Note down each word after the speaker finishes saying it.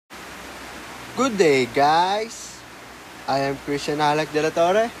Good day, guys! I am Christian Alec de la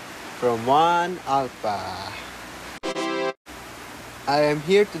Torre from 1 Alpha. I am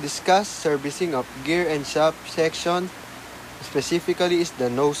here to discuss servicing of gear and shop section, specifically is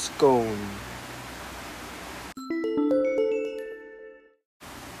the nose cone.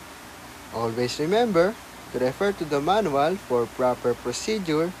 Always remember to refer to the manual for proper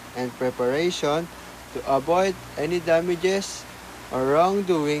procedure and preparation to avoid any damages or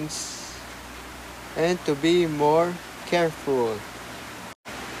wrongdoings and to be more careful.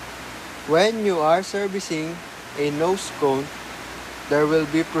 When you are servicing a nose cone, there will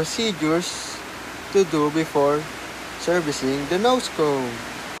be procedures to do before servicing the nose cone.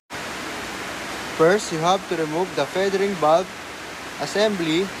 First, you have to remove the feathering valve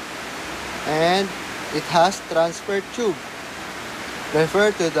assembly and it has transfer tube.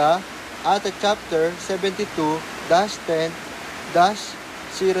 Refer to the ATA chapter 72-10-07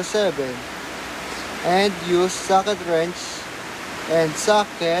 and use socket wrench and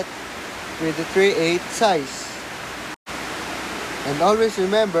socket with the 3/8 size. And always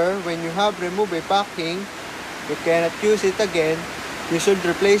remember, when you have removed a packing, you cannot use it again. You should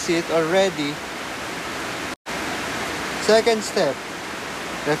replace it already. Second step,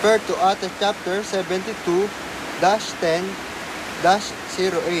 refer to ATA chapter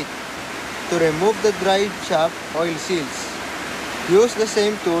 72-10-08 to remove the drive shaft oil seals. Use the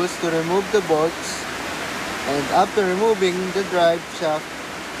same tools to remove the bolts, and after removing the drive shaft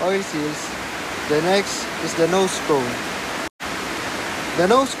oil seals, the next is the nose cone. The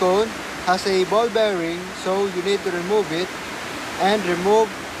nose cone has a ball bearing, so you need to remove it and remove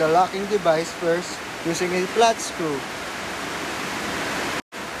the locking device first using a flat screw.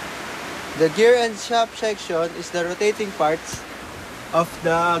 The gear and shaft section is the rotating parts of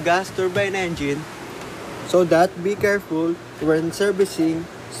the gas turbine engine, so that be careful when servicing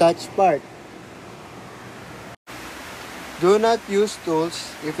such part. Do not use tools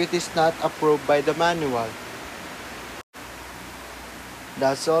if it is not approved by the manual.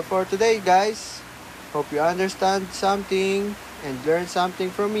 That's all for today, guys. Hope you understand something and learn something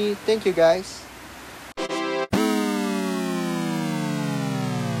from me. Thank you, guys.